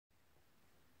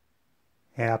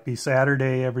Happy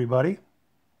Saturday, everybody.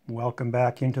 Welcome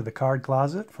back into the card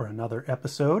closet for another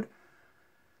episode.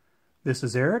 This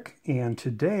is Eric, and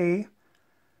today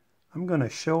I'm going to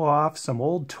show off some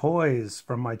old toys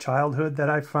from my childhood that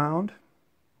I found.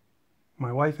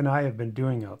 My wife and I have been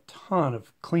doing a ton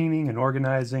of cleaning and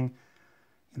organizing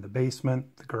in the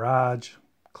basement, the garage,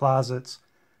 closets,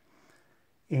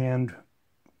 and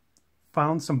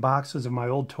found some boxes of my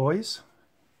old toys,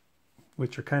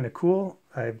 which are kind of cool.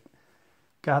 I've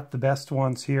got the best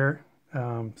ones here,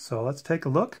 so let's take a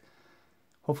look.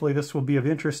 Hopefully this will be of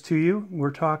interest to you.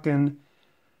 We're talking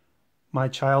my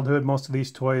childhood. Most of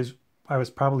these toys, I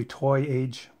was probably toy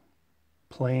age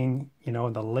playing, in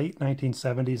the late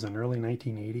 1970s and early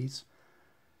 1980s.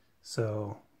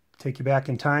 So take you back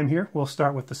in time here. We'll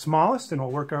start with the smallest and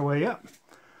we'll work our way up.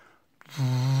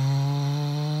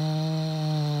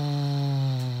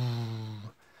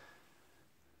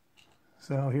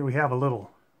 So here we have a little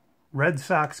Red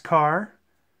Sox car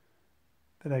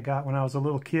that I got when I was a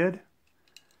little kid.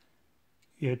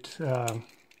 Corgi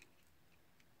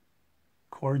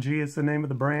is the name of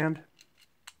the brand.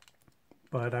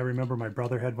 But I remember my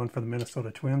brother had one for the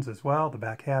Minnesota Twins as well. The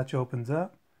back hatch opens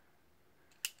up.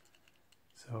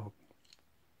 So,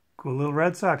 cool little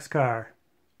Red Sox car.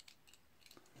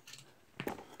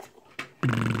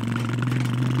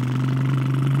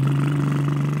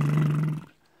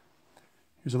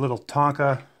 Here's a little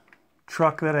Tonka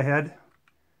truck that I had.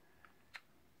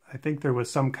 I think there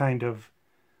was some kind of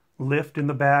lift in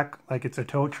the back, like it's a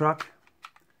tow truck,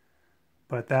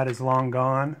 but that is long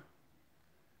gone.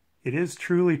 It is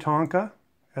truly Tonka,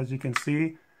 as you can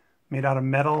see, made out of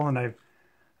metal, and I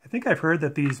think I've heard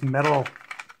that these metal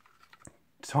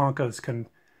Tonkas can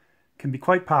be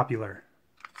quite popular.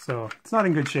 So it's not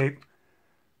in good shape,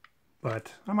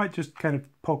 but I might just kind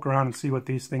of poke around and see what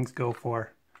these things go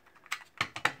for.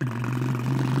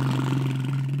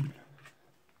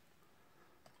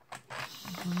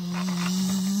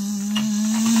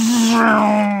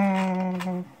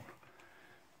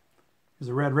 Here's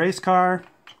a red race car.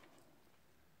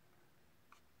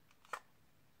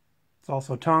 It's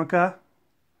also Tonka.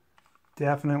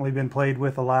 Definitely been played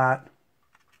with a lot.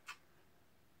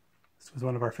 This was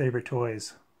one of our favorite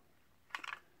toys.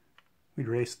 We'd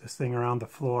race this thing around the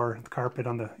floor, the carpet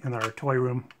in our toy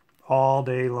room all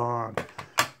day long.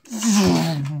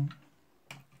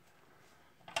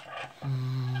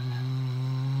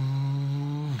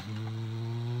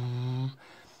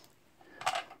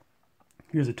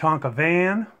 Here's a Tonka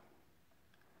van.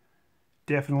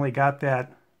 Definitely got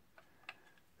that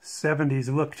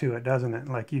 70s look to it, doesn't it?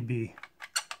 Like you'd be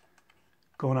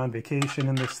going on vacation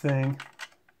in this thing.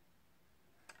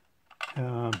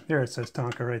 There it says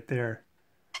Tonka right there.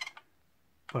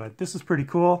 But this is pretty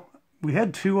cool. We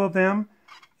had two of them,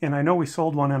 and I know we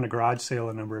sold one on a garage sale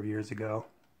a number of years ago.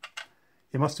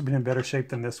 It must have been in better shape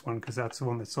than this one, because that's the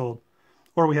one that sold.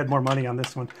 Or we had more money on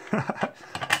this one.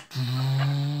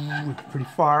 Pretty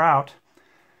far out.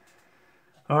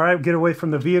 Alright, get away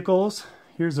from the vehicles.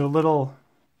 Here's a little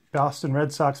Boston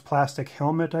Red Sox plastic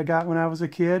helmet I got when I was a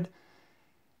kid.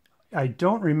 I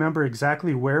don't remember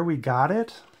exactly where we got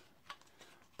it,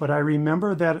 but I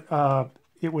remember that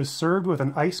it was served with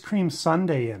an ice cream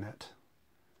sundae in it.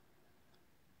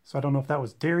 So I don't know if that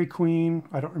was Dairy Queen.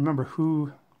 I don't remember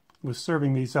who was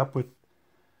serving these up with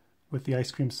the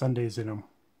ice cream sundaes in them.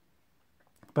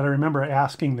 But I remember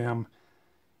asking them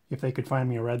if they could find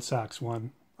me a Red Sox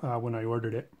one when I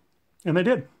ordered it. And they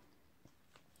did.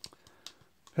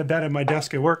 Had that at my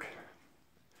desk at work.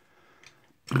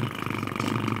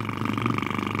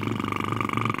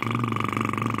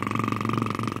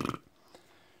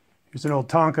 Here's an old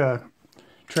Tonka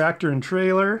tractor and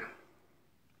trailer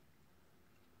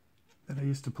that I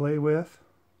used to play with.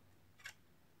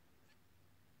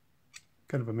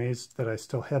 Kind of amazed that I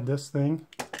still had this thing.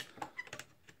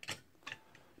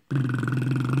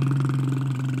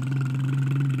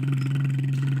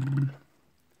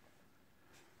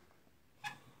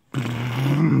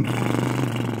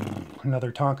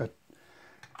 Another Tonka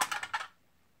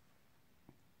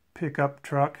pickup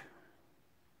truck,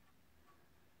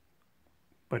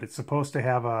 but it's supposed to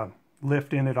have a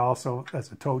lift in it also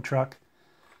as a tow truck,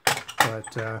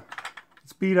 but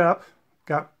it's beat up,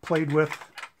 got played with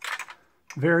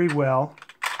very well,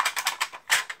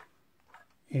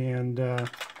 and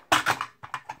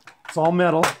it's all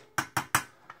metal,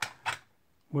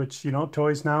 which,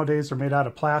 toys nowadays are made out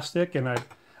of plastic, and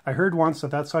I heard once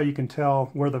that that's how you can tell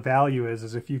where the value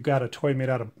is if you've got a toy made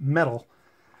out of metal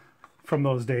from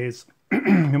those days.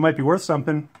 It might be worth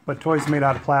something, but toys made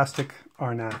out of plastic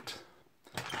are not.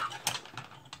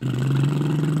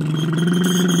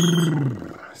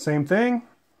 Same thing.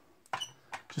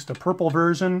 just a purple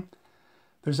version.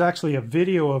 There's actually a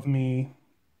video of me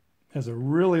as a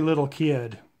really little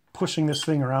kid pushing this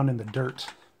thing around in the dirt.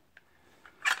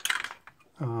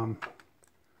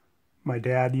 My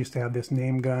dad used to have this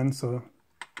name gun, so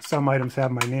some items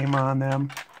have my name on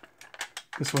them.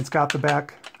 This one's got the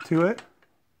back to it.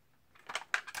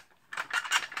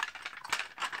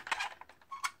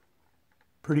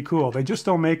 Pretty cool. They just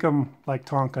don't make them like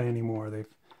Tonka anymore.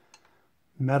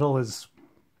 Metal has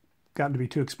gotten to be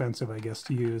too expensive, I guess,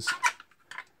 to use.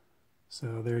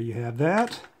 So there you have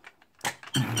that.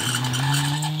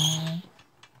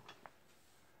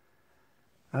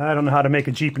 I don't know how to make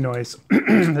a Jeep noise.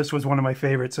 This was one of my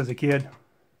favorites as a kid.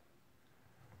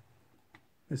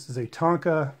 This is a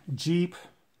Tonka Jeep,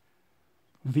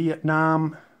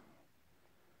 Vietnam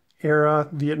era,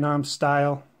 Vietnam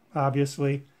style,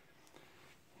 obviously.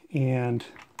 And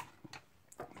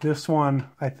this one,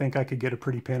 I think I could get a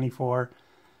pretty penny for.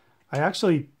 I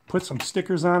actually put some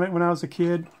stickers on it when I was a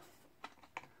kid.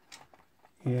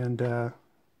 And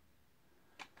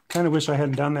kind of wish I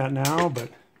hadn't done that now, but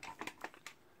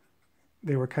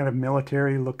they were kind of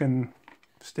military looking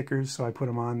stickers, so I put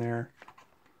them on there.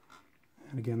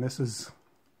 And again, this is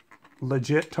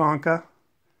legit Tonka.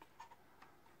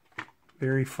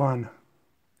 Very fun.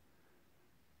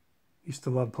 Used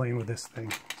to love playing with this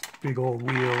thing. Big old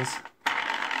wheels.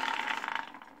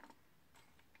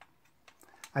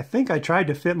 I think I tried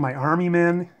to fit my army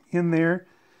men in there.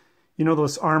 You know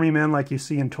those army men like you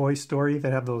see in Toy Story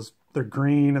that have those, they're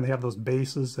green and they have those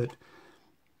bases that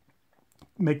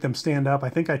make them stand up. I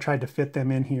think I tried to fit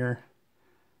them in here,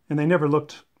 and they never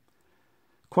looked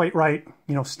quite right,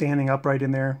 you know, standing upright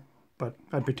in there, but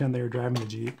I'd pretend they were driving the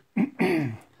Jeep.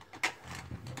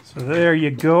 So there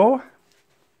you go.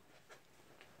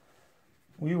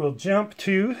 We will jump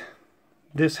to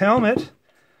this helmet.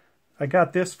 I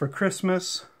got this for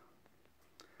Christmas.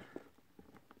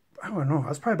 I don't know, I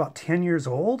was probably about 10 years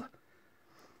old.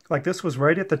 Like, this was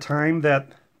right at the time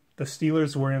that the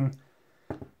Steelers were in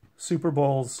Super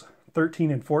Bowls 13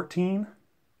 and 14.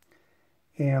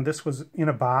 And this was in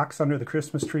a box under the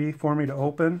Christmas tree for me to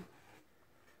open.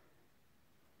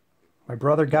 My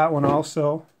brother got one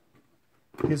also.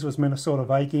 His was Minnesota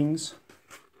Vikings.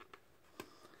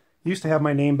 Used to have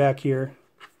my name back here.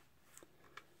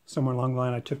 Somewhere along the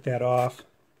line I took that off.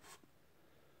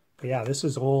 But yeah, this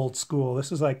is old school.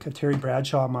 This is like a Terry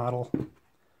Bradshaw model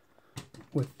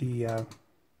with the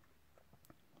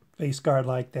face guard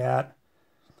like that.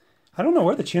 I don't know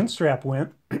where the chin strap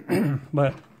went,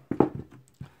 but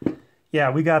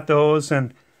yeah, we got those.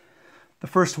 And the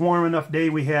first warm enough day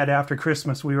we had after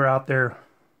Christmas, we were out there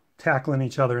tackling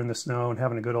each other in the snow and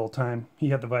having a good old time. He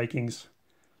had the Vikings.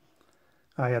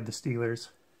 I had the Steelers.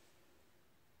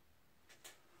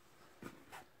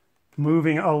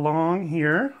 Moving along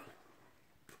here,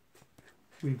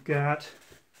 we've got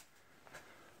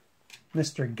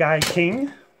Mr. Guy King.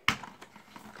 I'm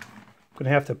going to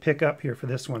have to pick up here for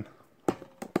this one.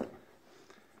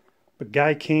 But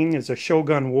Guy King is a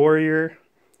Shogun warrior.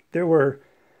 There were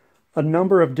a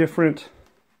number of different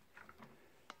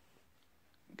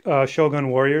Shogun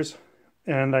warriors.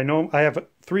 And I know I have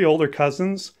 3 older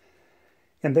cousins,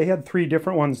 and they had 3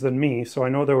 different ones than me. So I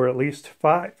know there were at least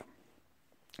 5.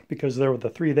 Because there were the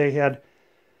 3 they had,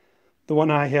 the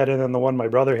one I had, and then the one my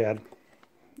brother had.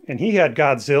 And he had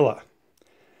Godzilla.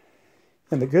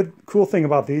 And the cool thing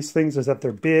about these things is that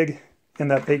they're big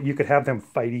and that you could have them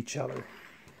fight each other.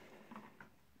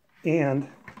 And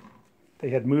they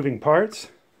had moving parts.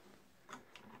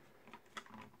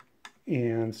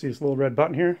 And see this little red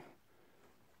button here?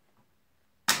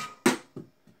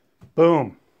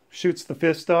 Boom. Shoots the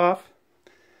fist off.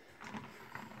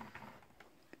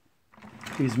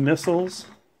 These missiles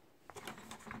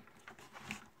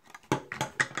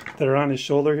that are on his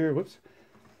shoulder here. Whoops.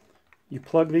 You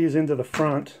plug these into the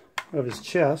front of his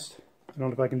chest. I don't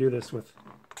know if I can do this with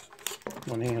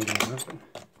one hand or nothing.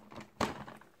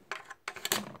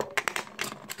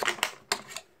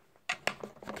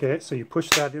 Okay, so you push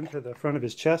that into the front of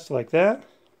his chest like that.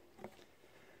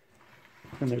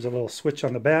 And there's a little switch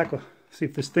on the back. We'll see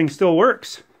if this thing still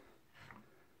works.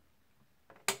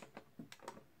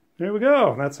 There we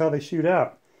go. That's how they shoot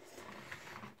out.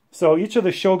 So each of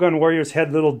the Shogun warriors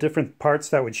had little different parts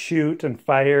that would shoot and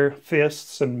fire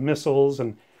fists and missiles.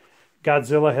 And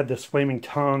Godzilla had this flaming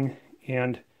tongue.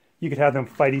 And you could have them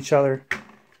fight each other.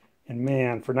 And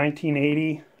man, for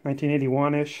 1980,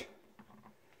 1981-ish,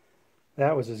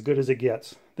 that was as good as it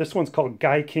gets. This one's called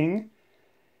Guy King,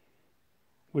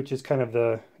 which is kind of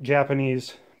the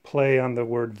Japanese play on the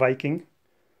word Viking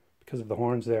because of the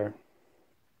horns there.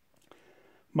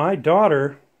 My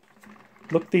daughter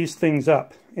looked these things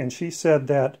up, and she said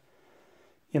that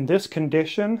in this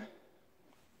condition,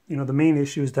 you know, the main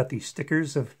issue is that these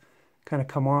stickers have kind of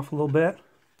come off a little bit.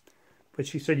 But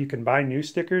she said you can buy new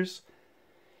stickers.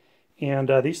 And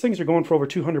these things are going for over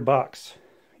 200 bucks.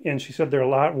 And she said they're a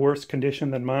lot worse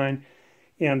condition than mine.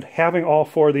 And having all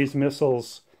 4 of these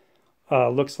missiles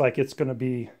looks like it's going to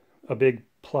be a big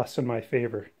plus in my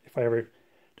favor if I ever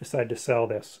decide to sell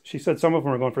this. She said some of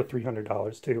them are going for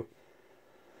 $300 too.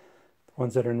 The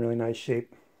ones that are in really nice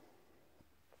shape.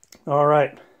 All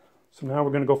right. So now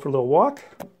we're going to go for a little walk.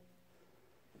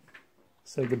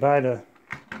 Say goodbye to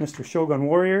Mr. Shogun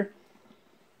Warrior.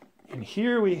 And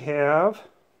here we have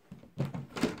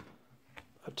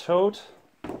a tote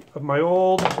of my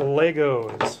old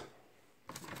Legos.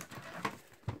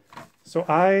 So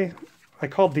I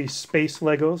called these space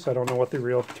Legos. I don't know what the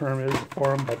real term is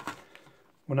for them, but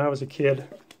when I was a kid,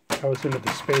 I was into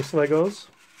the space Legos,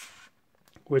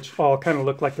 which all kind of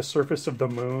look like the surface of the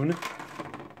moon.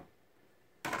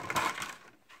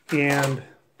 And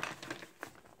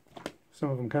some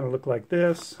of them kind of look like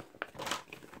this.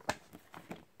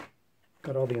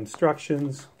 Got all the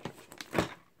instructions.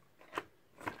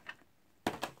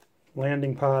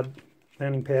 Landing pad.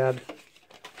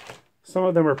 Some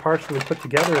of them are partially put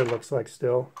together, it looks like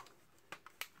still.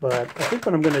 But I think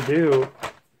what I'm going to do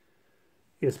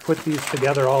is put these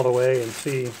together all the way and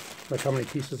see like how many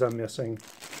pieces I'm missing.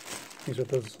 These are what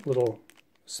those little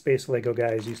space Lego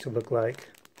guys used to look like.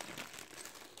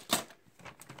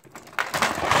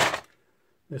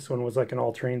 This one was like an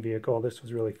all-terrain vehicle. This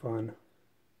was really fun.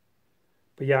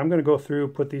 But yeah, I'm going to go through,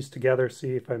 put these together,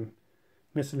 see if I'm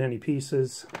missing any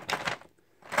pieces.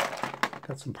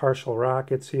 Got some partial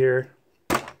rockets here.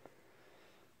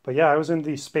 But yeah, I was into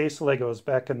these space Legos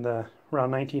back in the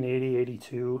around 1980,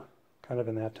 82, kind of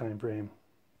in that time frame.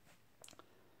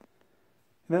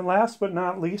 And then last but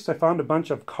not least, I found a bunch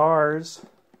of cars.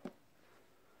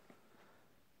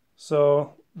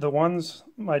 So the ones,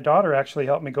 my daughter actually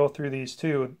helped me go through these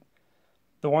too.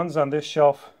 The ones on this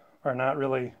shelf are not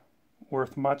really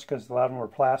worth much because a lot of them were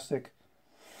plastic.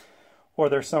 Or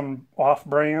there's some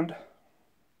off-brand.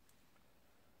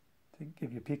 To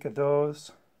give you a peek at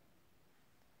those.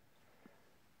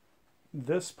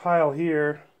 This pile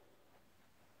here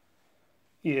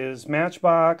is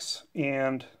Matchbox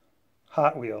and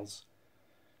Hot Wheels,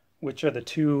 which are the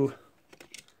 2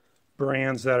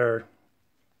 brands that are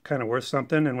kind of worth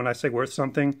something. And when I say worth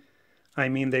something, I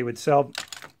mean they would sell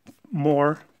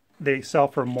more. They sell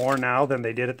for more now than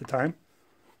they did at the time.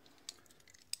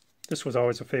 This was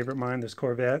always a favorite of mine, this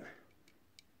Corvette.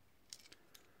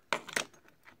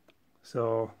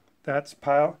 So that's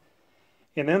pile.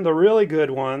 And then the really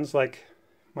good ones, like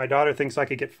my daughter thinks I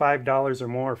could get $5 or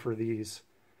more for these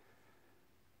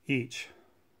each.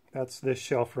 That's this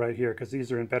shelf right here, because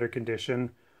these are in better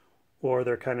condition, or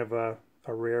they're kind of a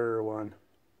rarer one.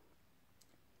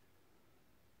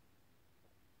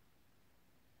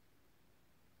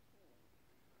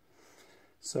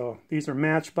 So these are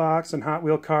Matchbox and Hot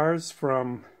Wheel cars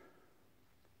from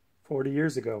 40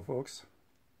 years ago, folks.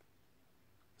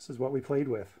 This is what we played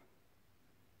with.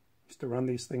 Used to run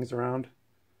these things around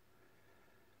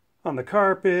on the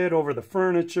carpet, over the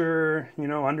furniture, you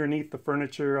know, underneath the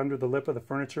furniture, under the lip of the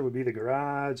furniture would be the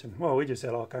garage, and well, we just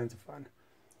had all kinds of fun.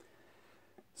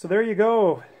 So there you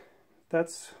go.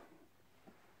 That's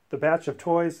the batch of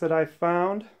toys that I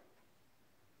found.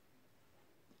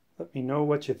 Let me know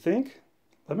what you think.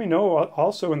 Let me know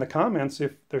also in the comments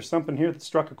if there's something here that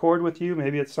struck a chord with you.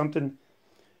 Maybe it's something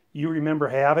you remember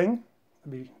having.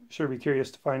 I'd be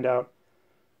curious to find out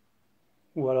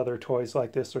what other toys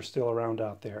like this are still around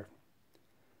out there.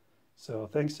 So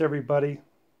thanks everybody.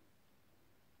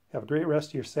 Have a great rest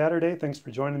of your Saturday. Thanks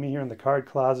for joining me here in the Card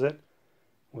Closet.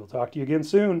 We'll talk to you again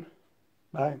soon.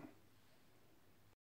 Bye.